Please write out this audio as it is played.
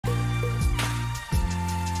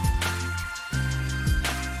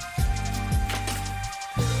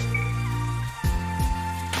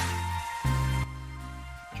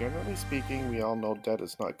speaking, we all know debt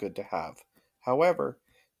is not good to have. However,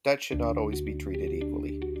 debt should not always be treated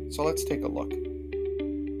equally. So let's take a look.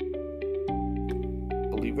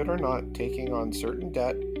 Believe it or not, taking on certain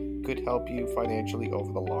debt could help you financially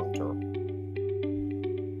over the long term.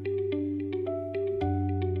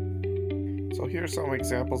 So here are some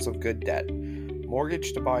examples of good debt.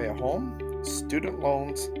 Mortgage to buy a home, student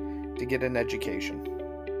loans to get an education.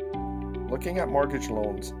 Looking at mortgage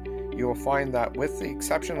loans, you will find that with the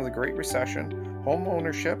exception of the Great Recession, home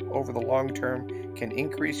ownership over the long term can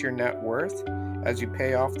increase your net worth as you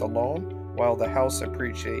pay off the loan while the house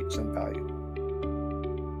appreciates in value.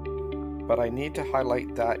 But I need to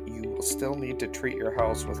highlight that you will still need to treat your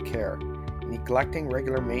house with care. Neglecting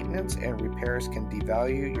regular maintenance and repairs can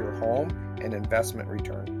devalue your home and investment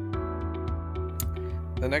return.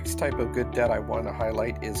 The next type of good debt I want to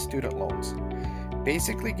highlight is student loans.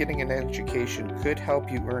 Basically, getting an education could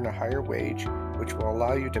help you earn a higher wage, which will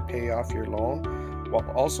allow you to pay off your loan while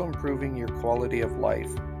also improving your quality of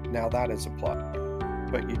life. Now that is a plus.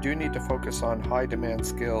 But you do need to focus on high demand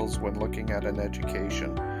skills when looking at an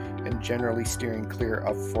education and generally steering clear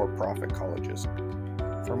of for-profit colleges.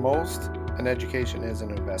 For most, an education is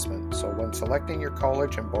an investment, so when selecting your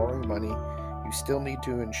college and borrowing money, you still need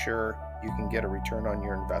to ensure you can get a return on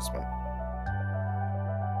your investment.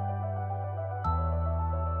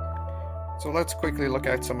 So let's quickly look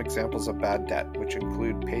at some examples of bad debt, which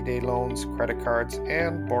include payday loans, credit cards,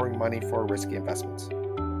 and borrowing money for risky investments.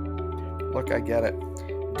 Look, I get it.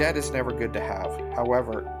 Debt is never good to have.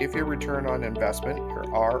 However, if your return on investment, your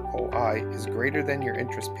ROI, is greater than your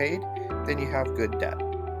interest paid, then you have good debt.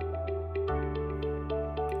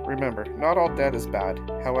 Remember, not all debt is bad.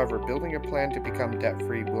 However, building a plan to become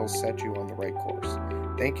debt-free will set you on the right course.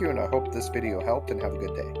 Thank you, and I hope this video helped, and have a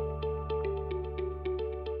good day.